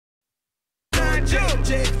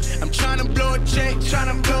I'm tryna blow a J,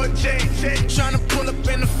 tryna blow a J, tryna pull up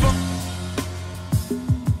in the phone.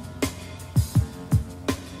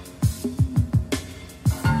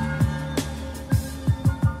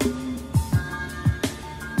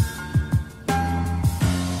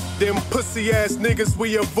 Them pussy ass niggas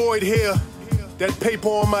we avoid here. That paper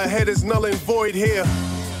on my head is null and void here.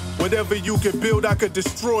 Whatever you could build, I could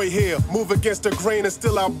destroy here. Move against the grain and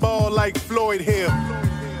still I ball like Floyd here.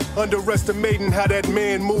 Underestimating how that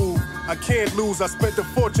man move. I can't lose, I spent a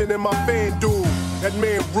fortune in my fan dude. That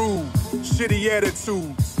man rude, shitty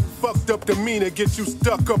attitudes. Fucked up demeanor, get you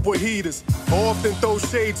stuck up with heaters. I often throw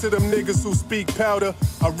shade to them niggas who speak powder.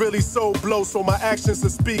 I really so blow, so my actions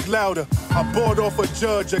will speak louder. I bought off a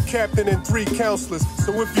judge, a captain, and 3 counselors.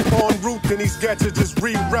 So if you en route, then he's got to just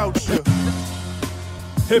reroute you.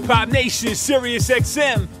 Hip Hop Nation, Sirius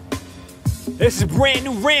XM. This is brand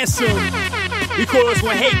new Ransom. We call this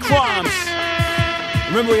one Hate Crimes.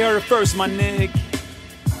 Remember we heard it first, my nigga.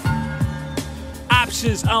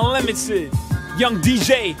 Options Unlimited. Young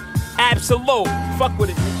DJ, Absolut. Fuck with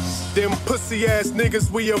it, niggas. Them pussy ass niggas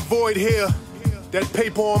we avoid here. That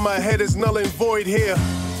paper on my head is null and void here.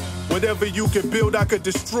 Whatever you could build, I could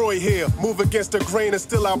destroy here. Move against the grain and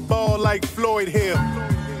still I ball like Floyd here.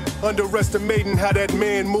 Underestimating how that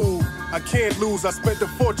man move. I can't lose, I spent a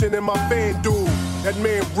fortune in my fan dude. That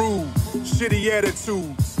man rude, shitty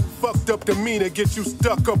attitudes. Fucked up demeanor, get you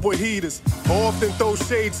stuck up with heaters. I often throw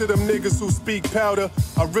shade to them niggas who speak powder.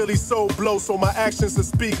 I really so blow, so my actions will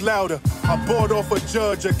speak louder. I bought off a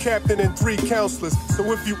judge, a captain, and 3 counselors.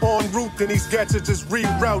 So if you en route, then he's got to just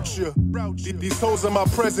reroute you. These hoes in my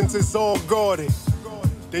presence is all guarded.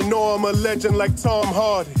 They know I'm a legend like Tom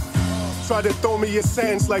Hardy. Try to throw me a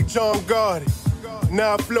sentence like John Gotti.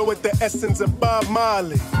 Now I flow with the essence of Bob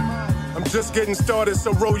Marley. I'm just getting started,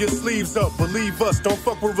 so roll your sleeves up. Believe us, don't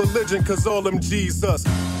fuck with religion, cause all them G's us.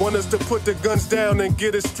 Want us to put the guns down and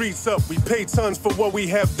get the streets up. We pay tons for what we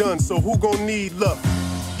have done, so who gon' need luck?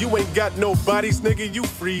 You ain't got no bodies, nigga, you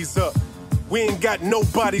freeze up. We ain't got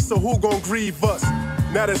nobody, so who gon' grieve us?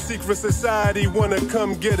 Not a secret society wanna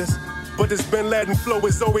come get us. But this Bin Laden flow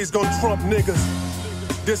is always gon' trump niggas.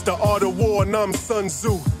 This the art of war, and I'm Sun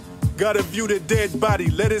Tzu. Gotta view the dead body,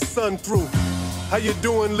 let his son through. How you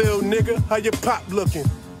doing, lil nigga? How your pop looking?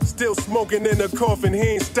 Still smoking in the coffin, he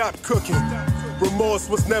ain't stopped cooking. Remorse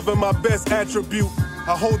was never my best attribute.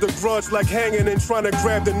 I hold a grudge like hanging and trying to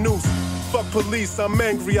grab the noose. Fuck police, I'm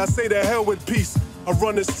angry, I say the hell with peace. I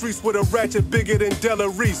run the streets with a ratchet bigger than Della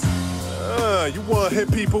Reese. You wanna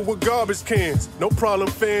hit people with garbage cans. No problem,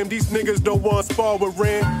 fam, these niggas don't want spar with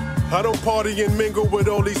Rand. I don't party and mingle with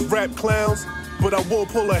all these rap clowns. But I will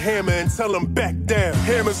pull a hammer and tell him back down.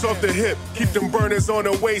 Hammers off the hip, keep them burners on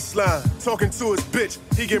the waistline. Talking to his bitch,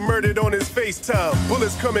 he get murdered on his FaceTime.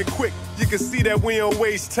 Bullets coming quick, you can see that we don't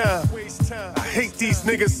waste time. I hate these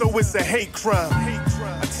niggas, so it's a hate crime.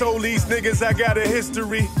 I told these niggas I got a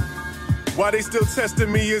history. Why they still testing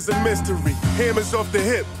me is a mystery. Hammers off the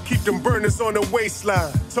hip, keep them burners on the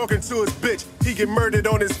waistline. Talking to his bitch, he get murdered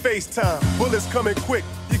on his FaceTime. Bullets coming quick,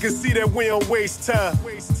 you can see that we don't waste time.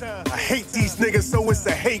 I hate these niggas, so it's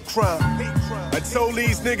a hate crime. I told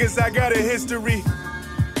these niggas I got a history.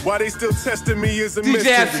 Why they still testing me is a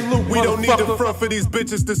mystery. Absolut, we don't need the front for these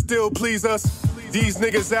bitches to still please us. These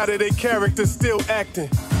niggas out of their character still acting.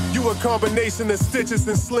 You a combination of Stitches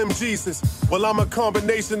and Slim Jesus. Well, I'm a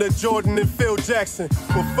combination of Jordan and Phil Jackson.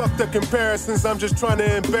 But fuck the comparisons, I'm just trying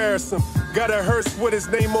to embarrass him. Got a hearse with his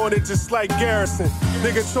name on it just like Garrison.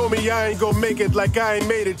 Nigga told me I ain't gon' make it like I ain't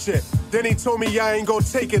made it yet. Then he told me I ain't gon'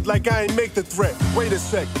 take it like I ain't make the threat. Wait a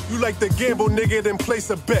sec, you like to gamble, nigga, then place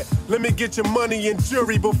a bet. Let me get your money and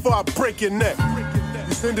jury before I break your neck.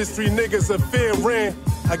 These industry niggas are fair ran.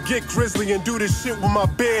 I get grizzly and do this shit with my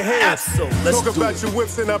bare hands. Talk about your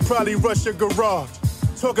whips and I probably rush your garage.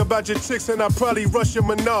 Talk about your chicks and I probably rush your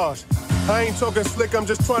menage. I ain't talking slick, I'm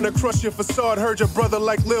just trying to crush your facade. Heard your brother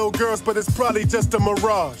like little girls, but it's probably just a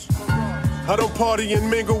mirage. I don't party and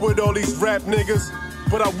mingle with all these rap niggas,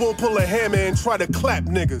 but I will pull a hammer and try to clap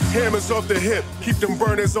niggas. Hammers off the hip, keep them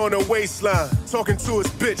burners on the waistline. Talking to his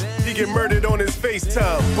bitch, he get murdered on his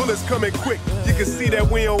FaceTime. Bullets coming quick, you can see that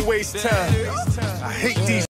we don't waste time. I hate these